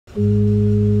There's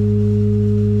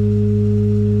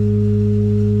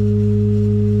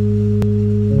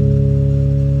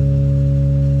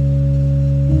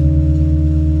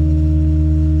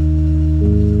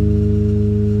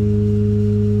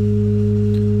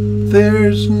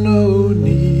no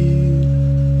need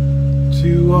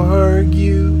to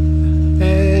argue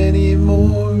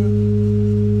anymore.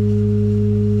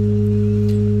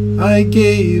 I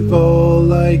gave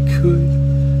all I could,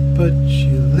 but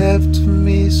you left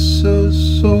me so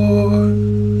sore.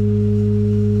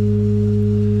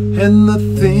 And the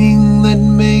thing that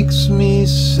makes me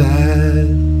sad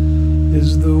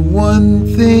is the one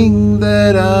thing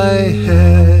that I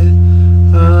had.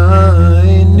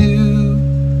 I knew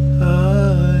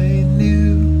I'd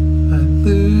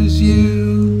lose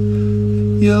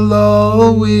you. You'll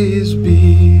always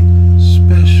be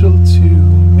special to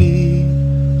me,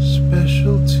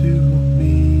 special to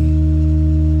me,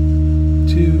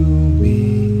 to me.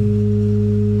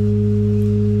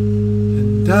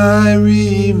 And I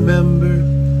remember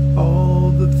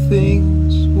all the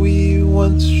things we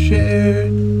once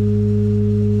shared,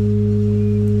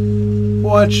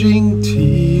 watching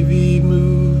TV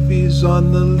movies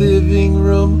on the living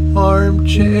room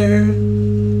armchair.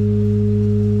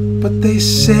 But they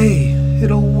say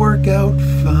it'll work out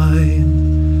fine.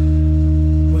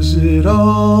 Was it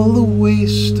all a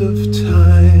waste of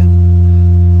time?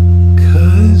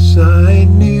 'Cause I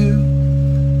knew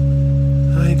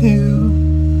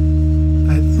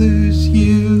I'd lose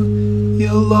you.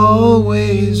 You'll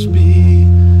always be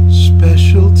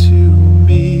special to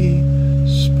me,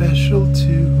 special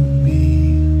to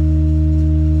me,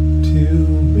 to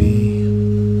me.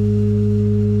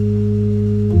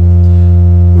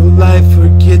 Will I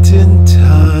forget in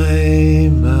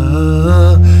time?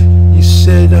 You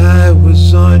said I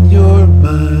was on your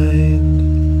mind.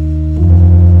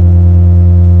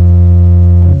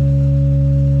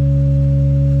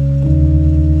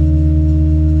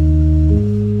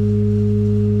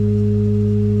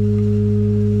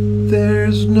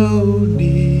 There's no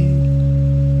need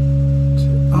to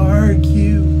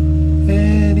argue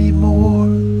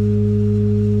anymore.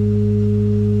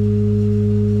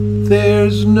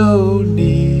 There's no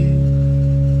need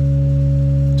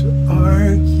to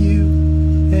argue